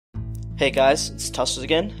Hey guys, it's Tassus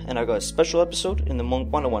again, and I got a special episode in the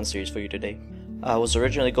Monk 101 series for you today. I was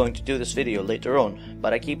originally going to do this video later on,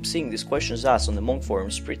 but I keep seeing these questions asked on the Monk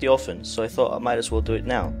forums pretty often, so I thought I might as well do it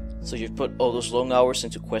now. So you've put all those long hours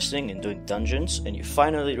into questing and doing dungeons, and you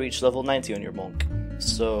finally reached level 90 on your Monk.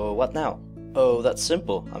 So what now? Oh, that's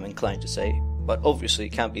simple, I'm inclined to say, but obviously it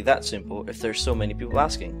can't be that simple if there's so many people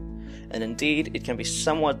asking. And indeed, it can be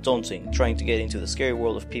somewhat daunting trying to get into the scary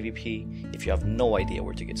world of PvP if you have no idea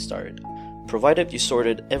where to get started. Provided you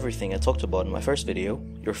sorted everything I talked about in my first video,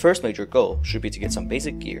 your first major goal should be to get some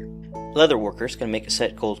basic gear. Leatherworkers can make a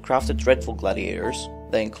set called Crafted Dreadful Gladiators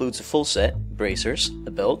that includes a full set, bracers,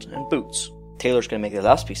 a belt, and boots. Tailors can make the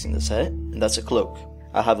last piece in the set, and that's a cloak.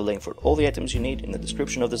 I'll have a link for all the items you need in the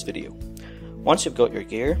description of this video. Once you've got your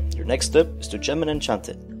gear, your next step is to gem and enchant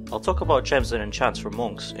it. I'll talk about gems and enchants for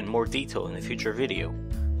monks in more detail in a future video,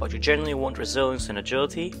 but you generally want resilience and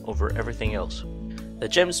agility over everything else. The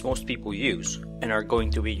gems most people use, and are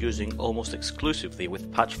going to be using almost exclusively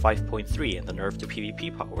with patch 5.3 and the nerf to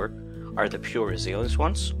PvP power, are the pure resilience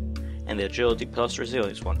ones, and the agility plus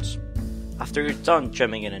resilience ones. After you're done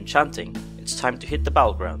gemming and enchanting, it's time to hit the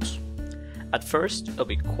battlegrounds. At first, it'll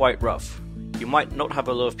be quite rough. You might not have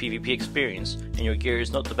a lot of PvP experience, and your gear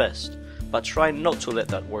is not the best, but try not to let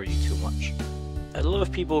that worry you too much. A lot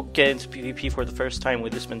of people get into PvP for the first time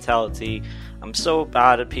with this mentality: I'm so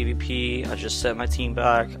bad at PvP, I just set my team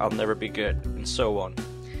back, I'll never be good, and so on.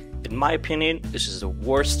 In my opinion, this is the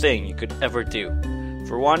worst thing you could ever do.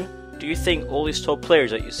 For one, do you think all these top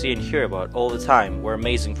players that you see and hear about all the time were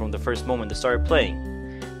amazing from the first moment they started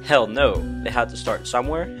playing? Hell no, they had to start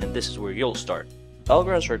somewhere, and this is where you'll start.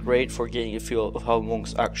 Battlegrounds are great for getting a feel of how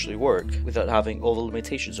monks actually work without having all the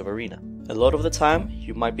limitations of Arena. A lot of the time,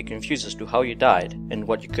 you might be confused as to how you died and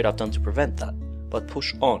what you could have done to prevent that, but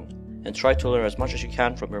push on and try to learn as much as you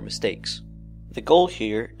can from your mistakes. The goal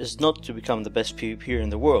here is not to become the best PvPer in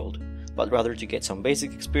the world, but rather to get some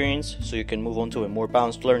basic experience so you can move on to a more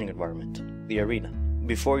balanced learning environment, the Arena.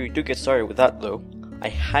 Before you do get started with that though, I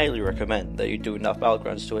highly recommend that you do enough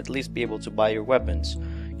battlegrounds to at least be able to buy your weapons.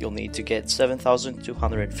 You'll need to get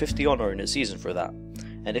 7,250 honor in a season for that,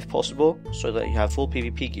 and if possible, so that you have full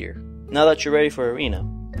PvP gear. Now that you're ready for Arena,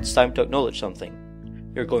 it's time to acknowledge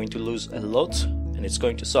something. You're going to lose a lot, and it's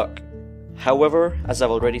going to suck. However, as I've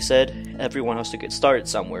already said, everyone has to get started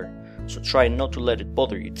somewhere, so try not to let it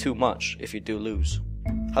bother you too much if you do lose.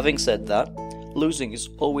 Having said that, losing is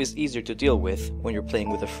always easier to deal with when you're playing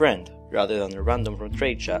with a friend, rather than a random from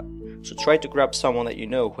trade chat, so try to grab someone that you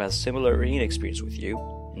know who has similar Arena experience with you,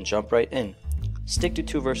 and jump right in. Stick to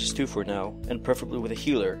 2 versus 2 for now, and preferably with a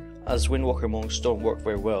healer, as Windwalker monks don't work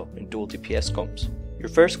very well in dual DPS comps. Your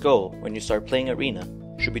first goal when you start playing Arena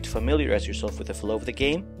should be to familiarize yourself with the flow of the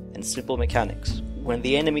game and simple mechanics. When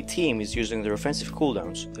the enemy team is using their offensive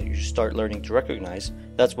cooldowns that you should start learning to recognize,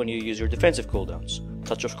 that's when you use your defensive cooldowns: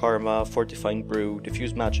 Touch of Karma, Fortifying Brew,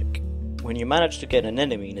 Diffuse Magic. When you manage to get an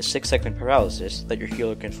enemy in a 6-second paralysis that your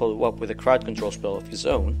healer can follow up with a crowd control spell of his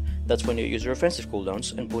own, that's when you use your offensive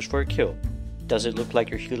cooldowns and push for a kill. Does it look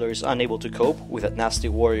like your healer is unable to cope with that nasty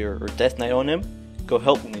warrior or death knight on him? Go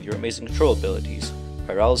help him with your amazing control abilities.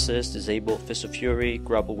 Paralysis, Disable, Fist of Fury,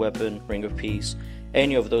 Grapple Weapon, Ring of Peace,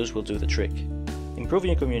 any of those will do the trick.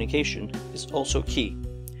 Improving your communication is also key.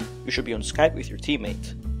 You should be on Skype with your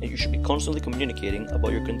teammate, and you should be constantly communicating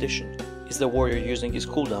about your condition. Is the warrior using his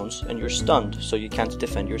cooldowns and you're stunned so you can't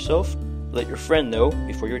defend yourself? Let your friend know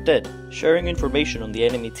before you're dead. Sharing information on the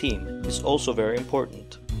enemy team is also very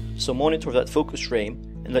important. So monitor that focus frame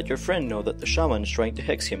and let your friend know that the shaman is trying to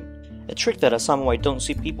hex him. A trick that as someone I don't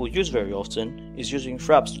see people use very often is using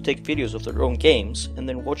fraps to take videos of their own games and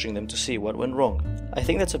then watching them to see what went wrong. I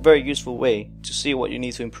think that's a very useful way to see what you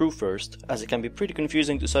need to improve first, as it can be pretty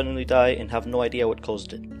confusing to suddenly die and have no idea what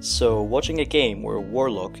caused it. So watching a game where a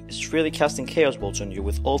warlock is really casting chaos bolts on you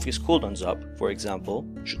with all of his cooldowns up, for example,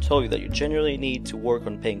 should tell you that you generally need to work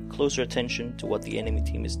on paying closer attention to what the enemy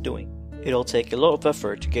team is doing. It'll take a lot of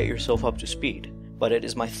effort to get yourself up to speed, but it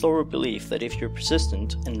is my thorough belief that if you're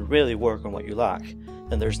persistent and really work on what you lack,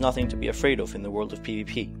 then there's nothing to be afraid of in the world of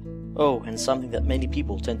PvP. Oh, and something that many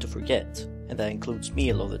people tend to forget, and that includes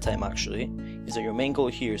me a lot of the time actually, is that your main goal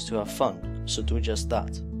here is to have fun, so do just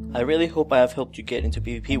that. I really hope I have helped you get into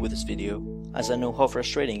PvP with this video, as I know how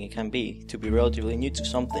frustrating it can be to be relatively new to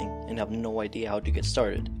something and have no idea how to get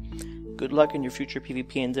started. Good luck in your future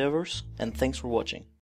PvP endeavors, and thanks for watching.